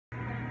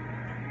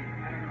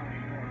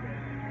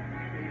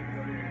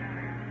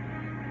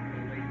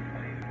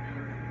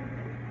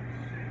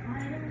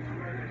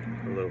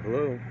Hello,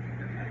 hello.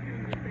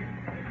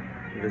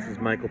 This is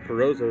Michael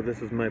Perozzo.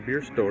 This is my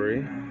beer story.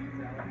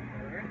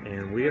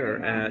 And we are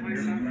at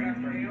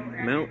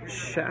Mt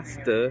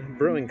Shasta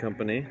Brewing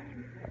Company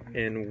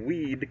in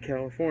Weed,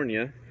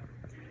 California.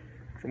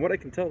 From what I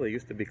can tell, they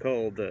used to be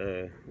called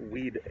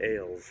Weed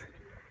Ales,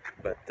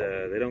 but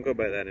they don't go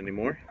by that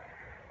anymore.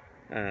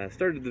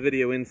 Started the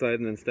video inside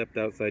and then stepped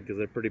outside because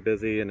they're pretty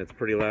busy and it's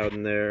pretty loud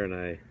in there, and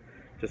I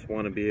just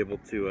want to be able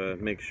to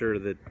make sure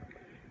that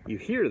you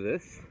hear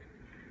this.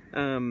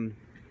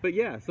 But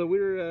yeah, so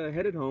we're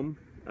headed home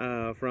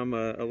from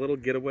a little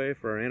getaway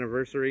for our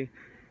anniversary,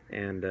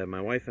 and my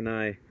wife and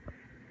I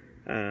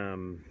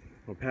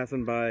were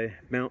passing by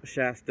Mt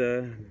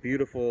Shasta,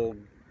 beautiful,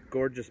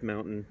 gorgeous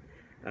mountain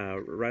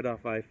right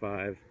off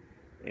I-5,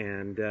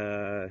 and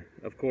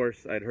of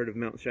course I'd heard of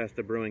Mt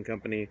Shasta Brewing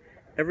Company.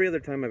 Every other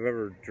time I've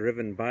ever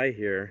driven by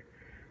here,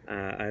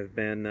 I've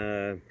been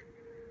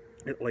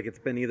like it's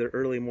been either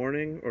early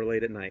morning or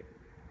late at night.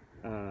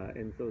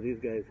 And so these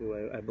guys, who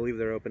I believe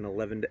they're open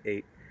 11 to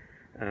 8,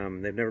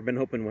 they've never been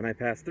open when I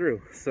passed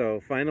through.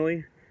 So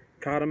finally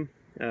caught them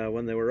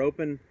when they were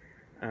open.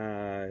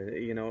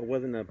 You know, it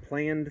wasn't a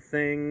planned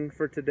thing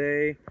for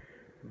today,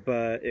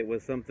 but it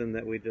was something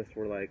that we just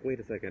were like,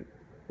 wait a second,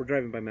 we're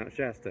driving by Mt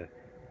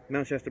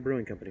Shasta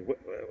Brewing Company.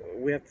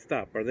 We have to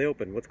stop. Are they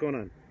open? What's going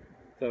on?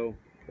 So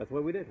that's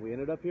what we did. We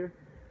ended up here,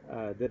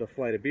 did a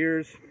flight of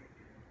beers.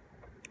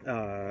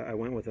 I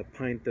went with a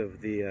pint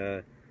of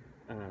the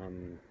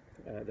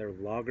their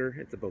lager.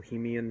 It's a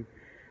Bohemian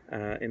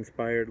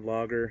inspired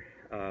lager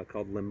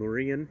called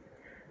Lemurian.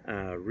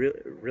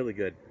 Really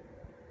good.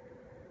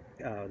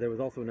 There was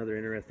also another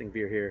interesting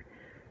beer here.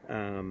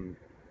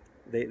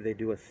 They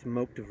do a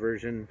smoked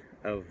version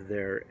of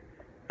their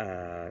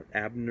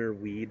Abner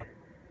Weed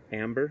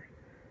Amber.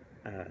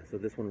 So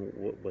this one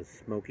was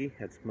smoky,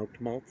 had smoked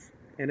malts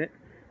in it,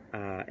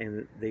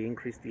 and they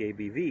increased the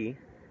ABV.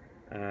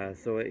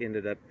 So it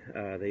ended up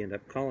they ended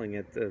up calling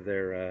it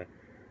their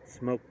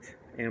smoked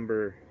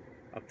Amber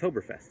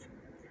Oktoberfest.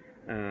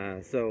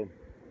 So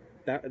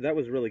that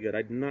was really good.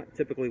 I'm not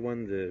typically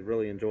one to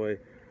really enjoy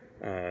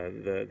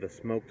the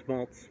smoked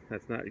malts.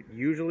 That's not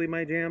usually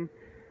my jam.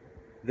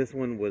 This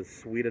one was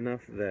sweet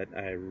enough that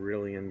I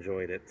really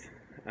enjoyed it.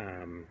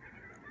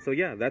 So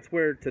yeah, that's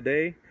where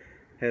today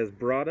has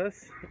brought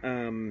us.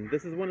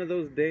 This is one of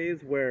those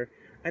days where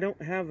I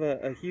don't have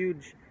a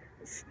huge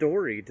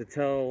story to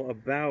tell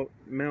about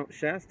Mt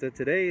Shasta.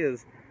 Today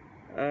is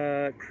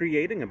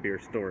creating a beer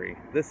story.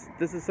 This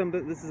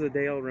is a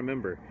day I'll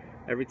remember.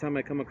 Every time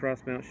I come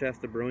across Mt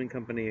Shasta Brewing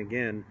Company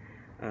again,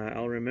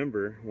 I'll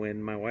remember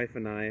when my wife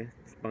and I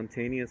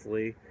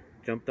spontaneously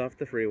jumped off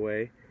the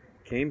freeway,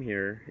 came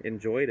here,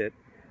 enjoyed it,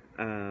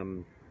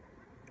 and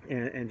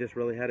just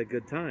really had a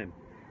good time.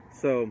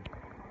 So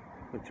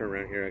let me turn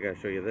around here. I gotta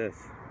show you this.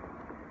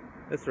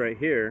 This right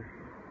here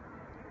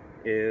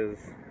is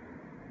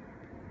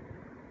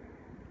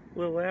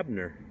Lil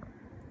Abner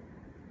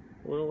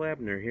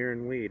here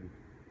in Weed.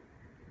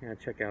 Yeah,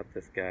 check out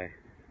this guy.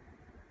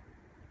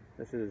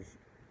 This is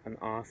an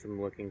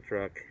awesome looking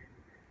truck.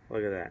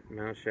 Look at that,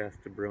 Mt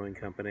Shasta Brewing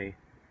Company.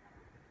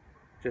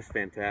 Just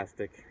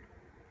fantastic.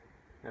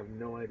 I have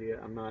no idea.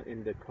 I'm not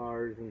into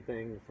cars and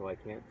things, so I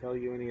can't tell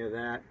you any of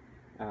that.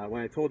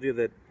 When I told you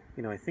that,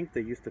 you know, I think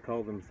they used to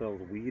call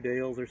themselves Weed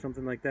Ales or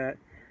something like that.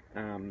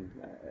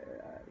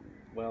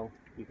 Well,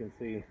 you can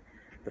see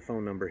the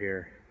phone number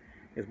here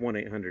is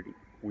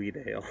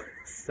 1-800-WEED-ALE.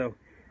 So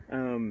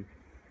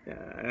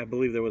I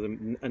believe there was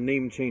a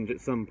name change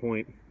at some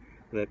point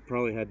that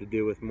probably had to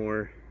do with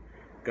more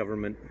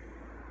government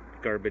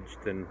garbage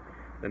than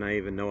I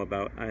even know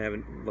about. I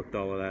haven't looked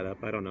all of that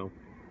up. I don't know.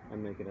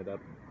 I'm making it up.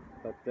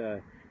 But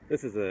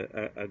this is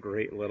a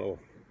great little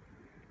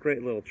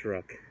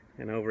truck.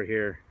 And over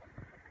here,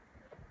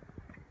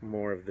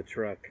 more of the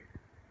truck.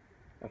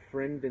 A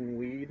friend in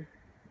weed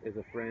is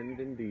a friend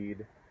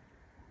indeed.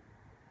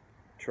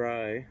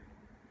 Try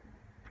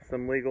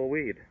some legal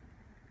weed.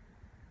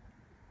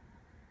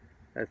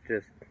 That's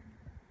just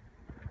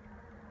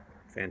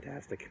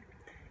fantastic.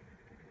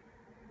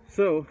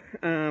 So,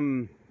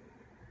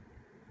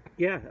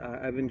 yeah,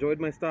 I've enjoyed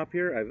my stop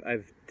here.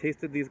 I've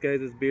tasted these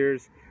guys'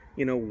 beers,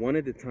 you know, one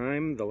at a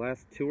time. The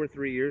last 2 or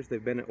 3 years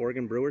they've been at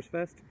Oregon Brewers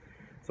Fest,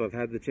 so I've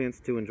had the chance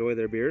to enjoy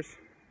their beers,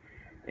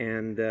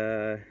 and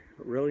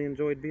really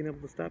enjoyed being able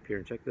to stop here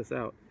and check this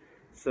out.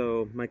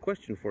 So my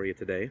question for you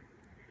today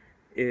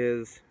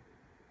is,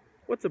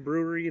 what's a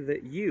brewery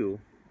that you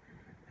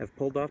have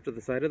pulled off to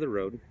the side of the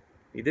road?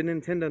 You didn't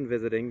intend on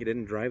visiting, you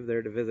didn't drive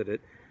there to visit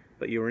it,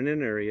 but you were in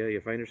an area,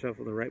 you find yourself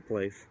in the right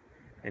place,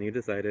 and you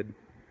decided,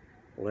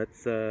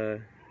 let's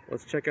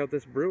check out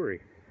this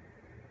brewery.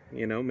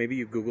 You know, maybe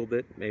you Googled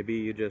it, maybe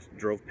you just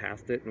drove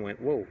past it and went,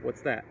 whoa,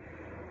 what's that?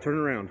 Turn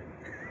around.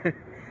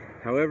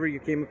 However you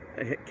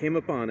came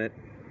upon it,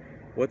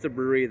 what's a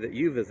brewery that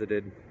you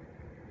visited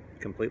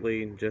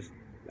completely just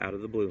out of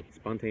the blue,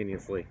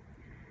 spontaneously?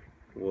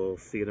 We'll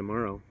see you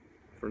tomorrow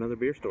for another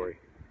beer story.